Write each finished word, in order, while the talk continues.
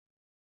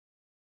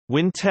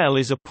Wintel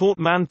is a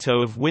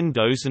portmanteau of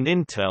Windows and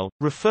Intel,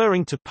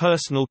 referring to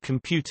personal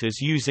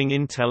computers using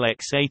Intel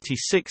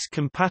x86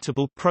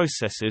 compatible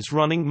processors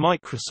running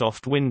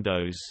Microsoft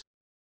Windows.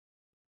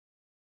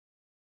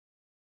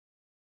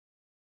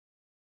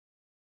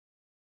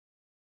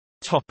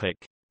 Topic: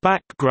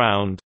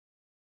 Background.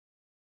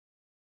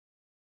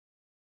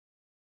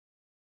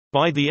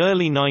 By the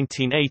early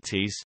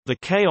 1980s, the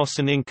chaos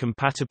and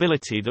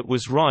incompatibility that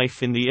was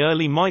rife in the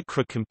early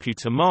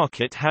microcomputer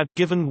market had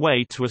given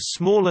way to a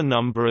smaller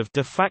number of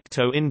de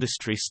facto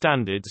industry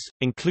standards,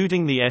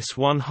 including the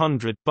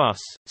S100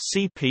 bus,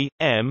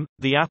 CP/M,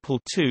 the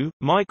Apple II,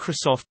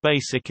 Microsoft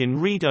Basic in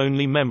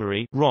read-only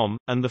memory (ROM),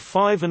 and the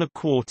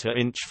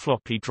 5¼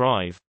 floppy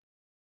drive.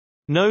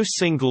 No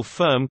single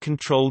firm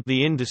controlled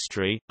the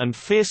industry, and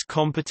fierce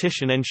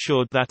competition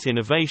ensured that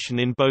innovation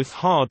in both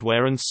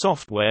hardware and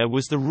software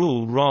was the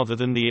rule rather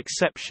than the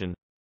exception.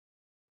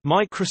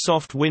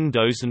 Microsoft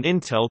Windows and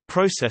Intel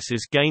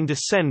processors gained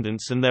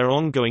ascendance and their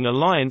ongoing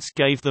alliance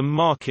gave them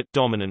market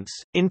dominance.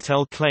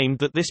 Intel claimed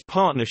that this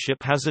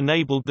partnership has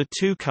enabled the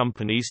two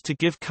companies to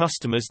give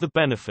customers the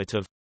benefit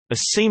of a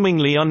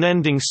seemingly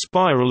unending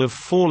spiral of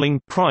falling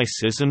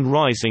prices and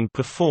rising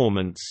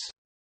performance.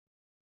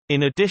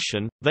 In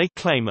addition, they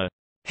claim a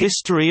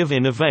history of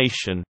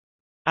innovation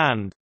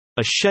and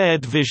a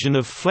shared vision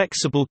of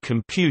flexible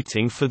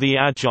computing for the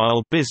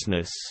agile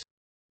business.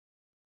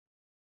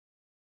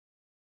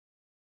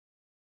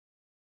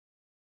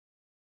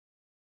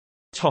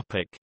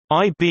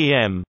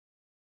 IBM.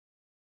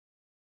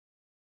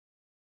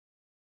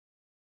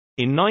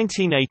 In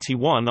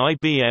 1981,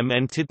 IBM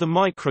entered the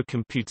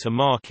microcomputer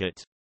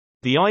market.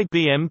 The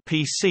IBM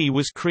PC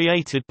was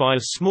created by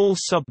a small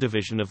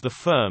subdivision of the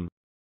firm.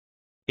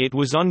 It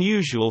was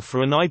unusual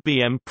for an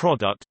IBM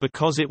product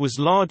because it was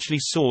largely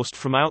sourced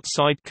from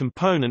outside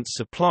component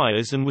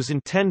suppliers and was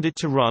intended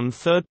to run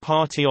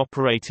third-party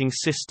operating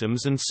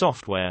systems and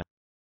software.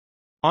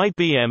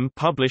 IBM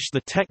published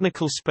the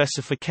technical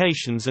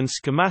specifications and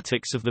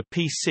schematics of the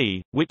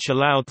PC, which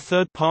allowed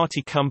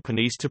third-party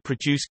companies to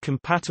produce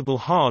compatible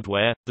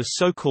hardware, the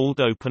so-called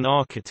open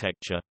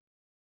architecture.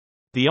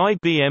 The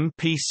IBM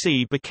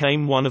PC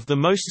became one of the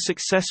most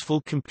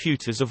successful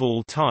computers of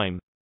all time.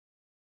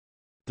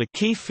 The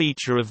key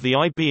feature of the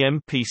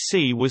IBM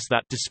PC was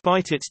that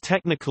despite its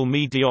technical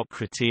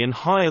mediocrity and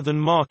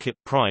higher-than-market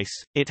price,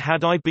 it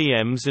had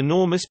IBM's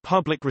enormous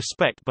public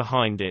respect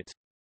behind it.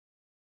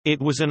 It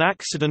was an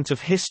accident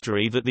of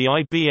history that the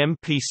IBM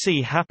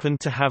PC happened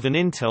to have an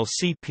Intel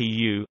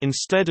CPU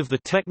instead of the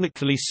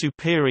technically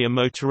superior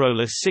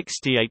Motorola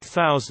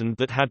 68000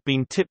 that had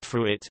been tipped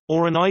through it,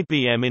 or an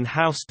IBM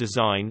in-house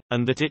design,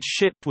 and that it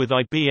shipped with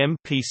IBM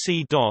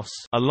PC-DOS,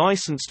 a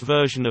licensed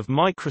version of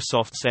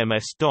Microsoft's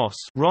MS-DOS,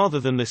 rather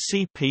than the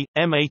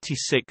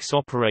CP/M86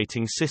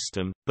 operating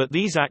system, but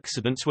these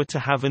accidents were to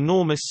have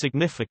enormous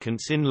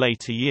significance in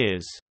later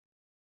years.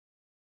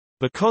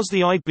 Because the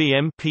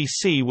IBM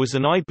PC was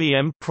an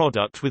IBM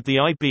product with the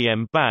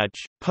IBM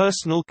badge,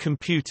 personal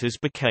computers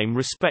became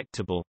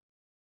respectable.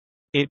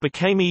 It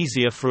became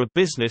easier for a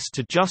business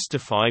to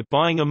justify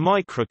buying a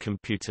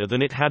microcomputer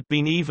than it had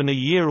been even a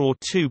year or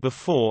two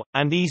before,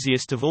 and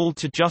easiest of all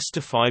to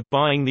justify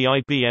buying the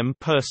IBM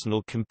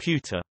personal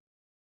computer.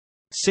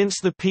 Since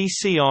the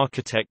PC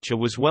architecture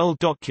was well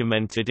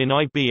documented in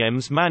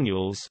IBM's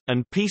manuals,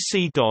 and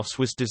PC-DOS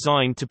was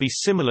designed to be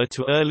similar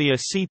to earlier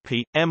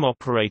CP/M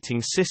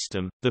operating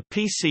system, the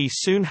PC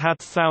soon had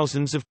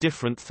thousands of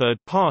different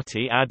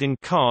third-party add-in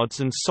cards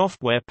and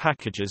software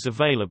packages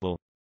available.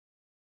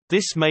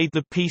 This made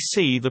the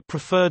PC the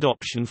preferred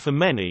option for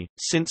many,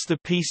 since the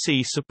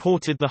PC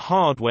supported the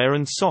hardware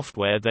and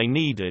software they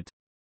needed.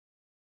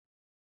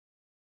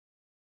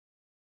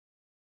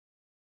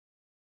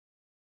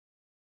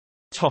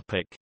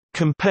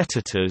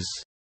 Competitors.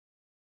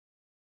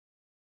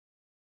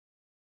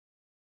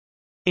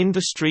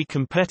 Industry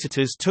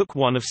competitors took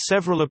one of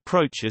several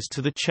approaches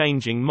to the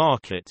changing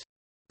market.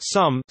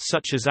 Some,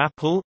 such as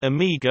Apple,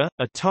 Amiga,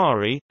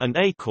 Atari, and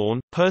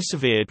Acorn,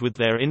 persevered with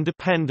their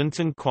independent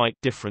and quite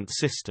different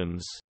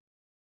systems.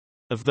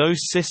 Of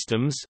those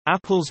systems,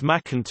 Apple's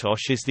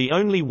Macintosh is the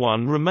only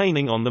one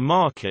remaining on the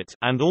market,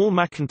 and all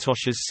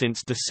Macintoshes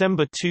since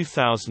December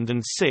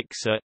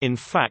 2006 are, in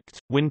fact,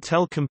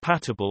 Wintel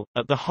compatible,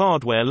 at the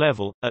hardware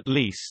level, at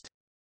least.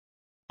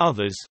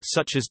 Others,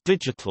 such as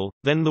Digital,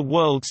 then the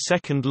world's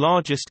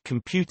second-largest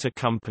computer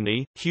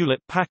company,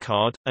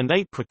 Hewlett-Packard, and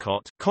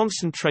Apricot,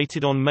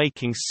 concentrated on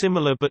making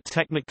similar but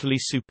technically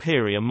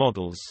superior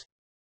models.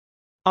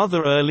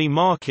 Other early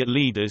market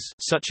leaders,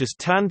 such as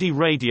Tandy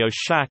Radio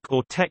Shack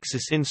or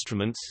Texas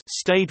Instruments,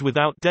 stayed with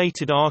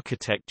outdated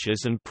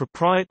architectures and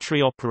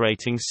proprietary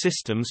operating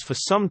systems for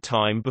some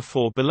time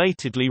before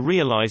belatedly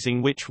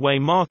realizing which way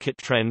market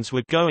trends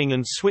were going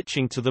and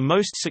switching to the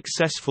most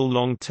successful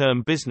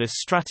long-term business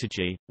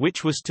strategy,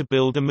 which was to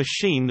build a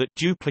machine that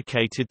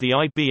duplicated the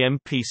IBM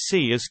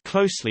PC as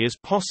closely as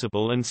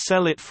possible and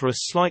sell it for a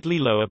slightly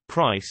lower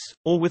price,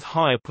 or with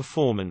higher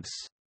performance.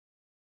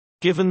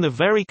 Given the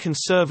very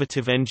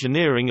conservative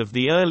engineering of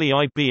the early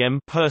IBM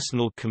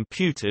personal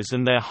computers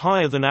and their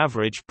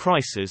higher-than-average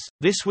prices,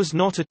 this was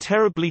not a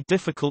terribly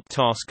difficult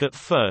task at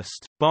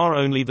first, bar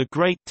only the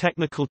great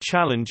technical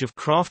challenge of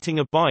crafting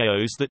a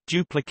BIOS that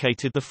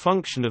duplicated the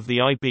function of the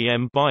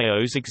IBM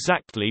BIOS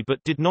exactly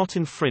but did not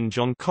infringe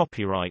on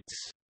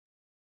copyrights.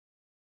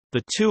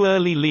 The two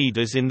early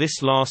leaders in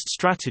this last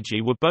strategy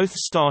were both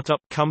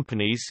startup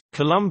companies,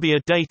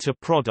 Columbia Data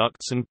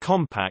Products and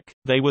Compaq.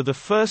 They were the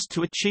first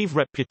to achieve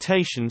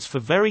reputations for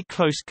very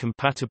close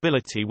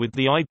compatibility with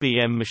the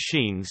IBM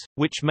machines,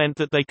 which meant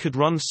that they could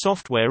run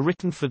software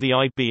written for the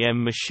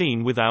IBM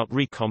machine without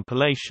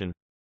recompilation.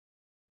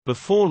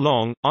 Before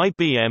long,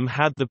 IBM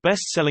had the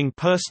best-selling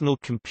personal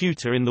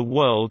computer in the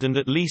world, and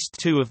at least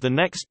two of the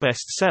next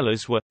best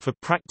sellers were, for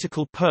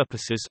practical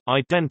purposes,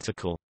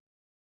 identical.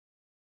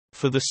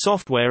 For the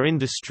software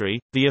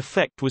industry, the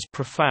effect was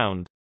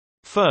profound.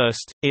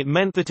 First, it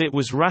meant that it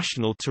was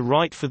rational to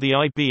write for the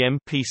IBM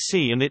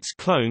PC and its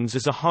clones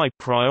as a high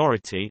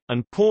priority,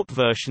 and port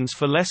versions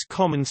for less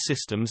common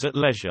systems at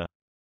leisure.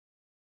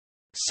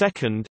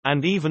 Second,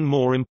 and even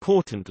more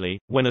importantly,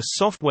 when a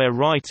software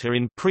writer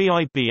in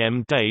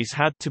pre-IBM days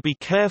had to be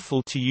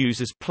careful to use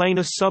as plain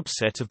a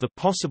subset of the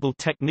possible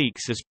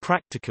techniques as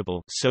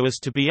practicable so as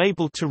to be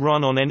able to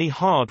run on any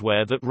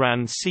hardware that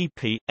ran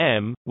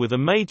CP/M, with a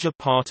major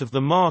part of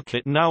the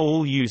market now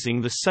all using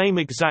the same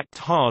exact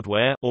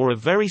hardware or a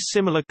very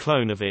similar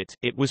clone of it,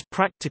 it was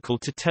practical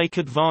to take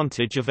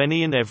advantage of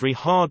any and every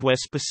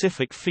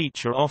hardware-specific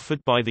feature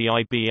offered by the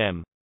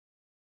IBM.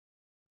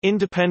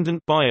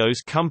 Independent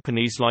BIOS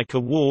companies like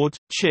Award,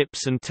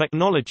 Chips and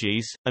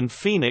Technologies, and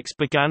Phoenix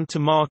began to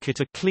market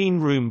a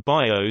clean room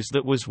BIOS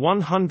that was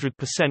 100%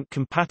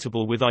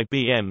 compatible with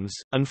IBM's,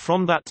 and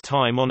from that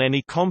time on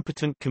any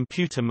competent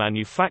computer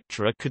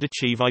manufacturer could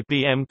achieve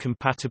IBM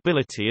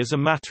compatibility as a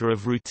matter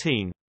of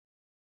routine.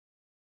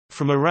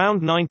 From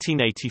around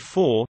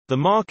 1984, the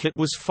market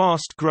was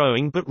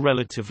fast-growing but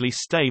relatively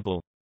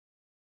stable.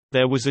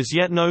 There was as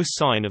yet no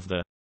sign of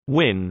the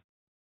Win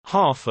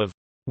half of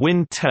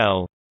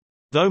Wintel,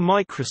 though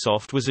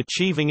Microsoft was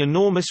achieving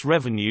enormous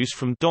revenues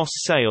from DOS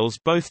sales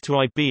both to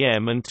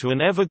IBM and to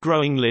an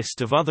ever-growing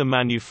list of other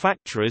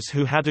manufacturers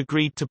who had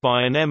agreed to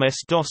buy an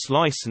MS-DOS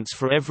license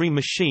for every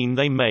machine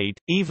they made,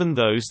 even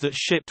those that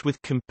shipped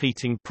with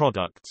competing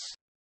products.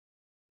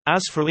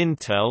 As for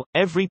Intel,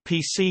 every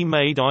PC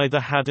made either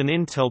had an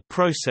Intel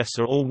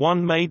processor or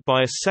one made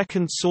by a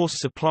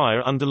second-source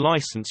supplier under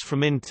license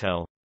from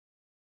Intel.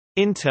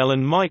 Intel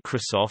and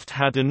Microsoft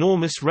had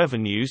enormous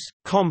revenues.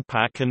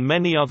 Compaq and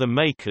many other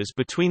makers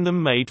between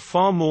them made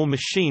far more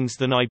machines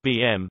than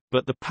IBM,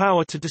 but the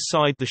power to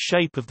decide the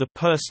shape of the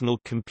personal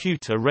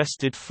computer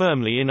rested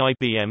firmly in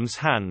IBM's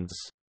hands.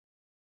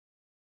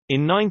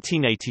 In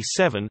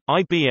 1987,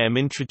 IBM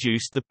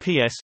introduced the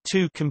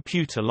PS2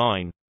 computer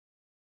line.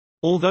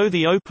 Although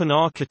the open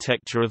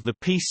architecture of the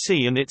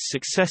PC and its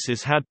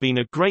successors had been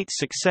a great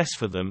success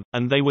for them,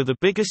 and they were the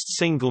biggest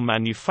single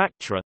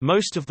manufacturer,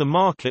 most of the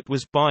market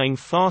was buying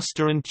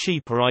faster and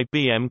cheaper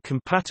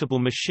IBM-compatible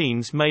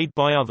machines made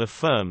by other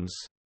firms.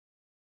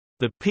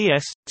 The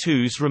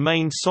PS2s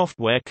remained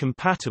software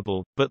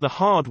compatible, but the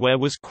hardware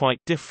was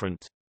quite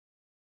different.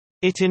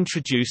 It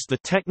introduced the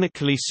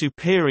technically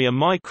superior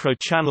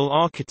micro-channel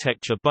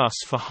architecture bus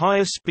for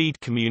higher speed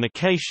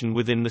communication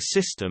within the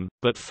system,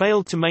 but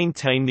failed to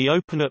maintain the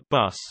OpenUp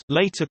bus,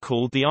 later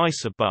called the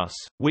ISA bus,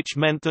 which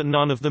meant that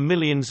none of the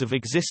millions of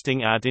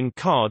existing add-in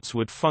cards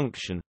would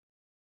function.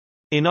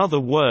 In other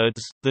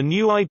words, the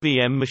new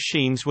IBM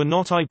machines were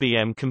not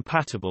IBM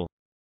compatible.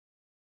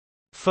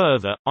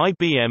 Further,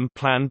 IBM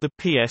planned the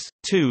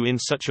PS2 in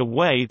such a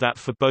way that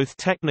for both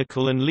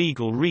technical and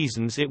legal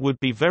reasons it would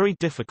be very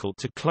difficult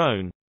to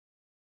clone.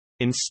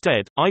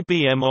 Instead,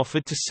 IBM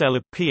offered to sell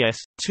a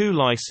PS2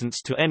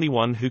 license to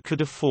anyone who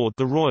could afford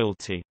the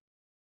royalty.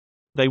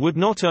 They would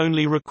not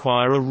only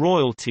require a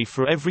royalty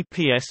for every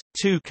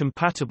PS2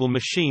 compatible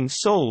machine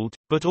sold,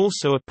 but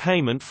also a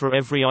payment for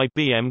every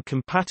IBM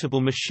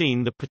compatible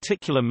machine the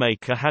particular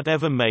maker had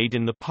ever made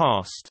in the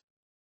past.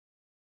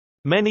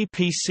 Many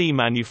PC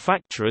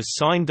manufacturers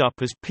signed up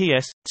as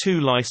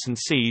PS2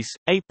 licensees,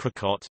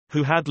 Apricot,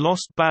 who had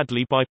lost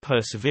badly by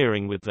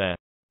persevering with their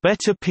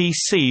better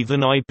PC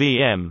than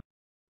IBM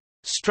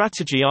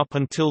strategy up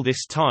until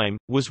this time,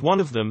 was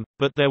one of them,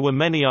 but there were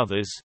many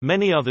others.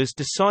 Many others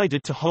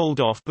decided to hold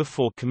off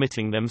before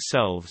committing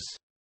themselves.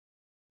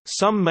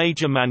 Some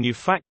major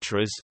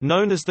manufacturers,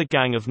 known as the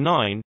Gang of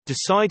Nine,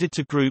 decided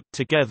to group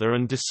together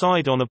and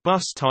decide on a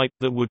bus type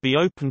that would be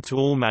open to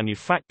all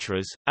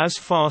manufacturers, as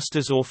fast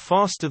as or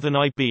faster than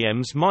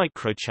IBM's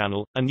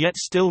microchannel, and yet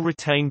still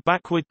retain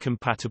backward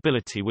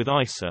compatibility with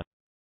ISA.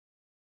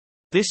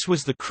 This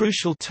was the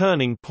crucial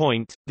turning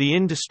point. The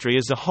industry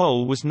as a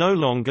whole was no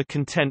longer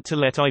content to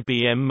let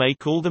IBM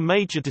make all the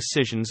major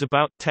decisions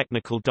about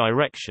technical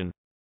direction.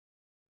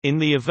 In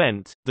the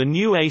event, the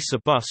new Acer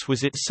bus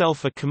was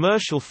itself a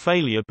commercial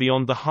failure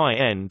beyond the high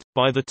end.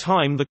 By the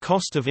time the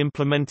cost of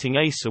implementing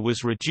Acer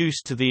was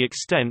reduced to the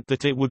extent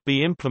that it would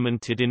be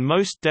implemented in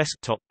most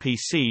desktop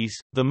PCs,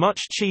 the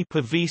much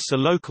cheaper Visa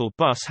local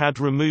bus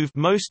had removed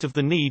most of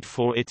the need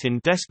for it in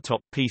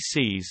desktop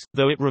PCs,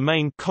 though it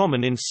remained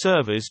common in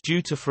servers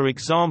due to, for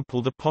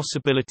example, the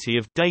possibility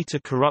of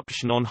data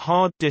corruption on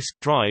hard disk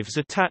drives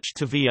attached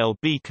to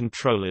VLB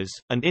controllers,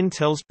 and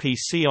Intel's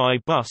PCI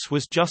bus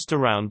was just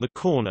around the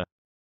corner.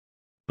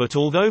 But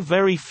although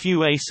very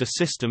few Acer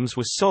systems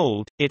were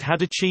sold, it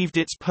had achieved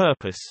its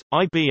purpose.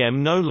 IBM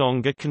no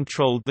longer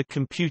controlled the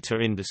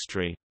computer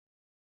industry.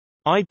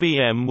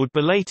 IBM would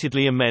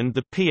belatedly amend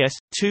the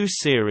PS2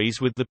 series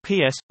with the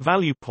PS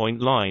Value Point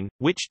line,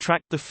 which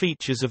tracked the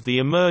features of the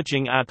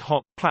emerging ad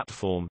hoc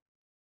platform.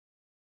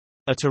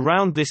 At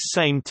around this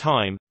same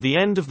time, the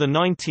end of the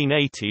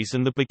 1980s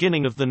and the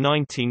beginning of the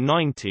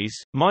 1990s,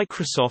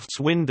 Microsoft's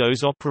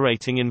Windows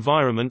operating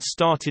environment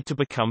started to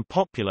become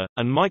popular,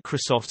 and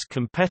Microsoft's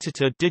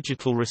competitor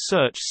Digital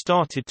Research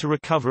started to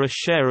recover a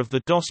share of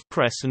the DOS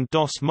press and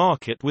DOS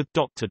market with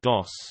Dr.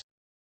 DOS.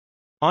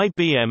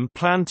 IBM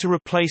planned to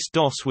replace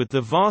DOS with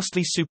the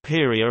vastly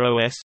superior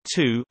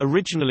OS/2,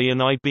 originally an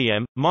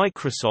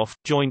IBM-Microsoft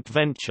joint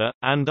venture,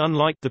 and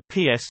unlike the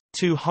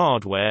PS2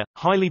 hardware,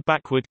 highly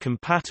backward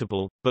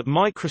compatible, but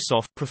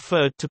Microsoft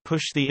preferred to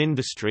push the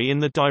industry in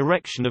the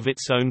direction of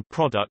its own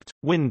product,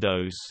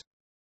 Windows.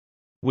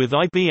 With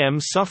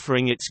IBM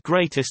suffering its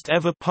greatest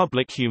ever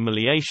public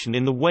humiliation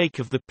in the wake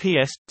of the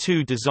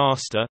PS2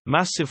 disaster,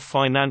 massive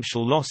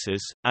financial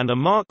losses, and a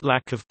marked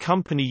lack of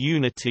company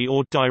unity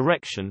or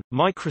direction,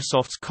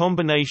 Microsoft's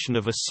combination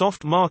of a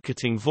soft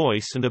marketing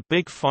voice and a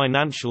big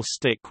financial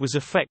stick was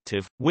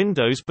effective.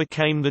 Windows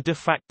became the de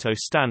facto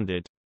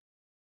standard.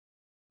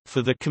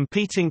 For the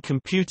competing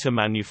computer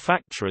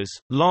manufacturers,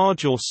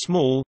 large or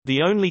small,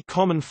 the only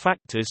common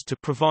factors to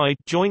provide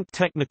joint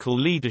technical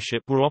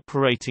leadership were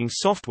operating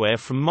software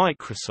from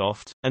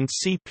Microsoft, and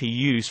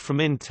CPUs from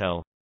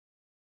Intel.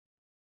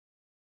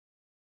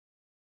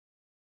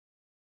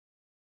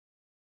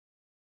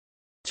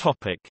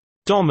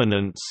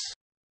 Dominance.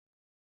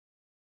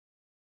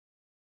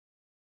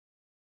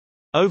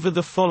 Over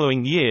the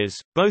following years,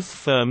 both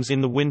firms in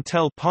the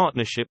Wintel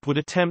partnership would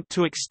attempt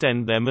to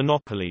extend their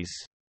monopolies.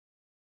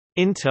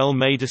 Intel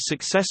made a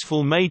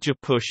successful major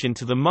push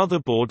into the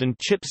motherboard and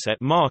chipset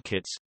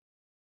markets,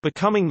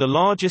 becoming the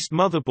largest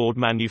motherboard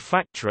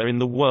manufacturer in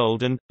the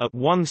world and, at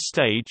one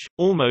stage,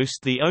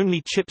 almost the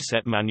only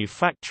chipset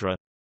manufacturer,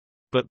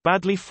 but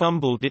badly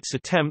fumbled its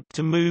attempt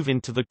to move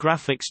into the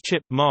graphics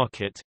chip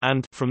market,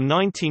 and from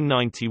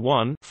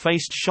 1991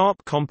 faced sharp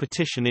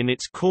competition in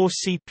its core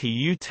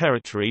CPU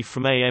territory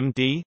from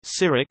AMD,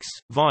 Cyrix,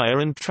 VIA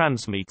and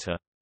Transmeter.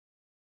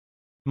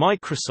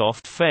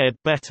 Microsoft fared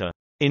better.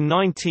 In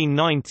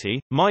 1990,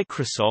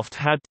 Microsoft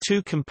had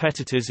two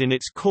competitors in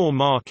its core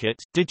market,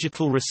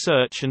 Digital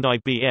Research and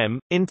IBM.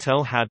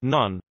 Intel had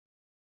none.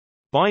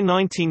 By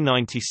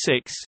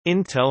 1996,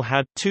 Intel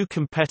had two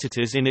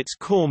competitors in its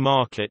core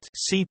market,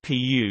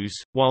 CPUs,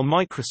 while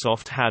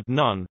Microsoft had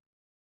none.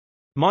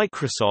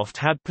 Microsoft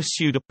had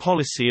pursued a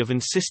policy of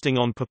insisting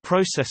on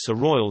per-processor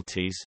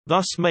royalties,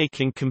 thus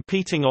making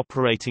competing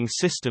operating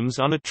systems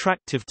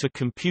unattractive to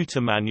computer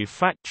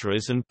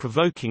manufacturers and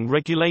provoking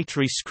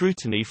regulatory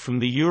scrutiny from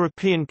the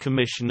European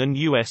Commission and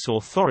US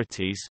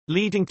authorities,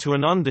 leading to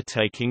an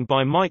undertaking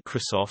by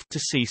Microsoft to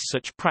cease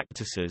such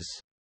practices.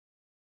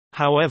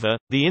 However,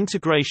 the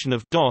integration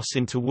of DOS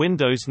into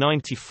Windows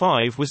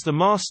 95 was the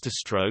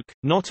masterstroke.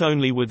 Not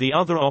only were the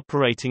other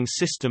operating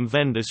system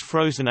vendors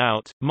frozen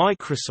out,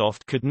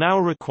 Microsoft could now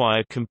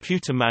require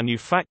computer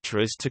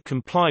manufacturers to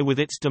comply with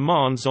its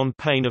demands on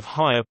pain of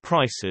higher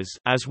prices,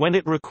 as when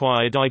it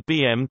required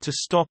IBM to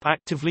stop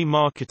actively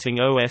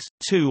marketing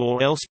OS/2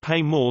 or else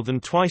pay more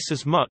than twice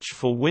as much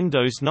for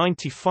Windows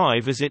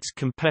 95 as its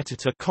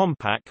competitor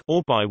Compaq,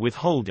 or by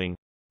withholding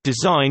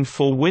 "Design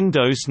for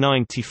Windows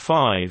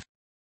 95"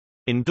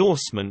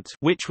 endorsement,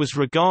 which was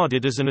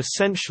regarded as an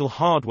essential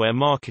hardware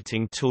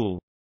marketing tool.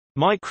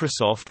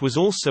 Microsoft was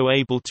also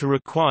able to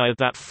require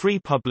that free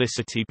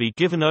publicity be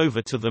given over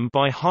to them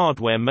by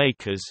hardware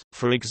makers,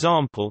 for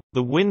example,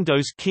 the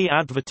Windows key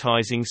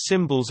advertising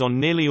symbols on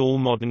nearly all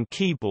modern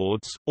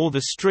keyboards, or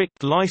the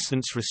strict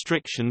license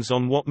restrictions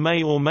on what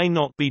may or may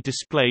not be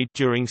displayed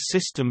during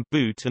system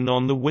boot and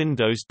on the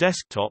Windows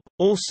desktop.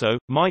 Also,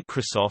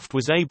 Microsoft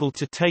was able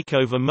to take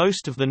over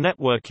most of the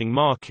networking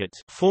market,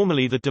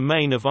 formerly the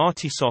domain of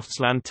Artisoft's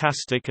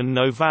Lantastic and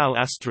Novell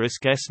 *S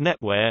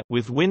Netware,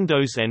 with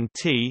Windows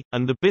NT,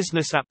 and the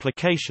business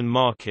application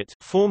market,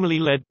 formerly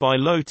led by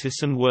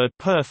Lotus and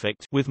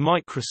WordPerfect, with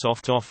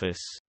Microsoft Office.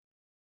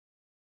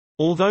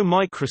 Although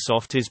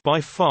Microsoft is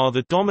by far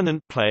the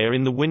dominant player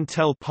in the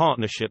Wintel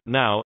partnership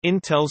now,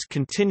 Intel's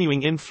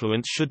continuing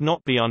influence should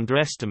not be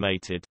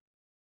underestimated.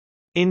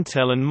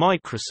 Intel and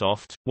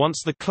Microsoft,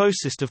 once the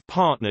closest of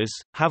partners,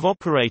 have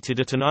operated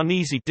at an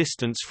uneasy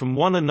distance from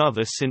one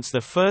another since their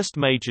first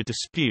major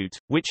dispute,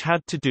 which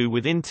had to do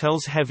with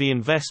Intel's heavy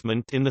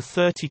investment in the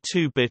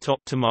 32-bit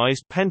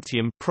optimized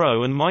Pentium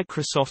Pro and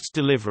Microsoft's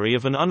delivery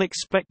of an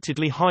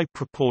unexpectedly high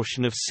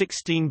proportion of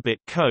 16-bit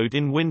code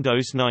in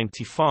Windows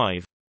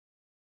 95.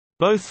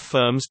 Both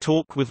firms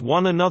talk with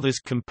one another's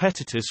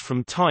competitors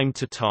from time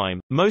to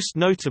time, most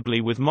notably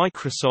with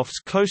Microsoft's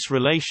close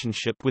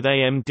relationship with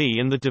AMD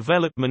and the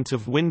development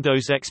of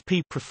Windows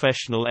XP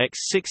Professional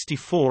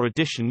x64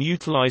 edition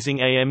utilizing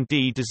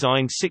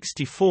AMD-designed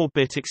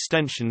 64-bit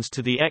extensions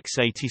to the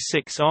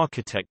x86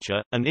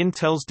 architecture, and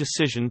Intel's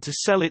decision to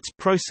sell its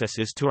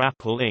processors to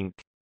Apple Inc.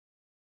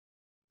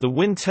 The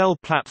Wintel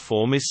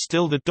platform is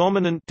still the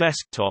dominant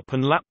desktop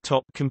and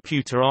laptop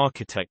computer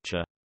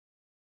architecture.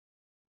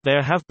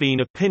 There have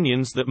been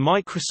opinions that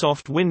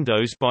Microsoft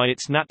Windows by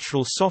its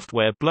natural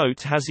software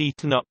bloat has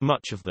eaten up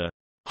much of the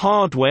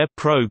hardware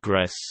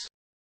progress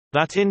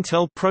that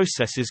Intel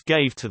processors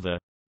gave to the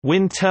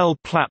Wintel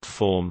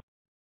platform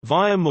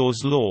via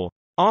Moore's law.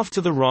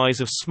 After the rise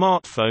of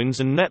smartphones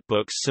and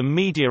netbooks, some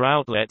media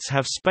outlets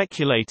have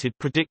speculated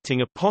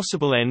predicting a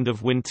possible end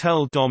of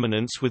Wintel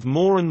dominance with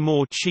more and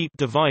more cheap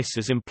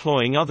devices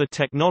employing other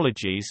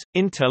technologies.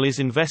 Intel is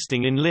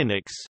investing in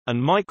Linux,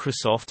 and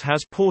Microsoft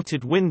has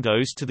ported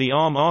Windows to the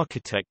ARM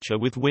architecture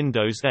with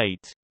Windows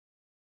 8.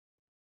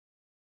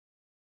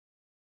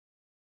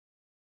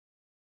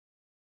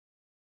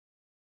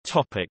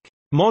 Topic: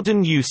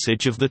 Modern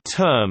usage of the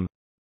term.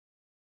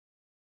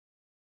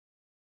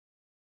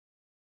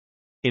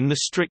 In the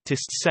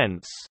strictest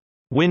sense,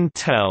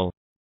 Wintel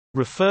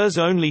refers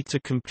only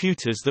to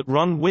computers that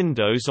run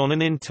Windows on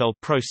an Intel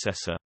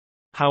processor.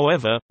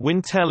 However,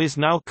 Wintel is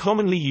now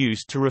commonly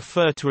used to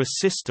refer to a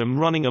system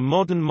running a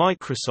modern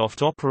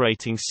Microsoft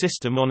operating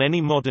system on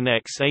any modern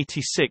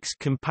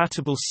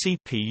x86-compatible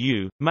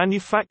CPU,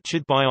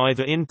 manufactured by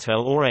either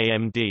Intel or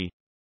AMD.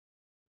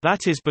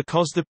 That is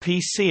because the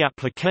PC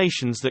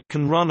applications that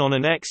can run on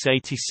an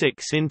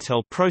x86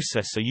 Intel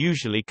processor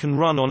usually can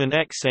run on an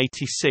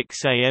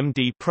x86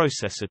 AMD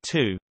processor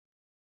too.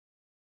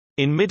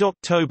 In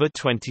mid-October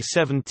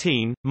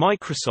 2017,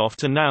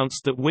 Microsoft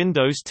announced that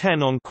Windows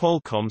 10 on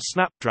Qualcomm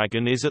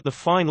Snapdragon is at the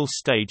final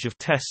stage of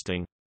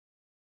testing.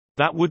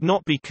 That would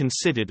not be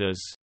considered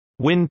as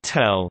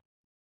Wintel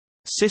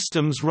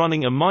systems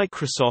running a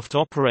Microsoft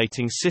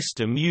operating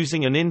system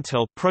using an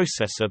Intel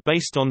processor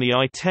based on the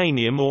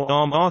Itanium or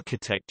ARM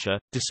architecture,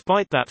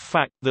 despite that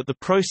fact that the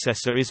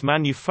processor is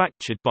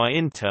manufactured by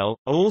Intel,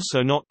 are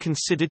also not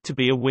considered to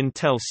be a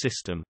Wintel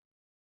system.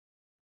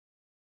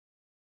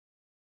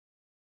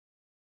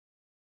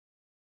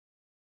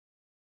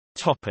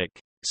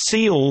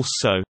 See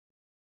also: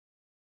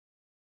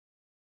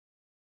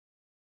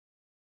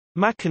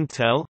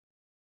 Macintel,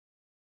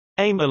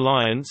 AIM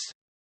Alliance,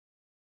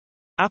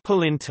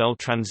 Apple-Intel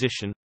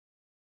transition,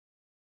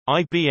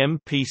 IBM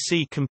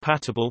PC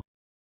compatible,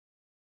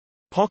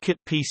 Pocket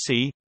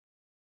PC,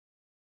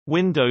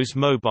 Windows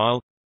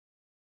Mobile,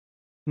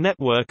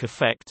 Network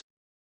effect,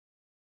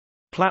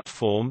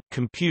 Platform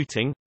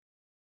computing,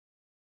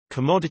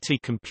 Commodity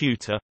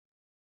computer,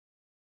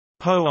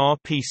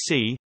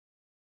 PowerPC,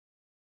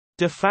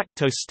 de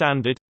facto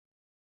standard,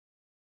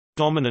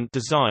 dominant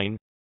design.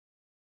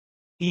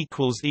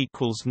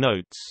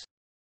 Notes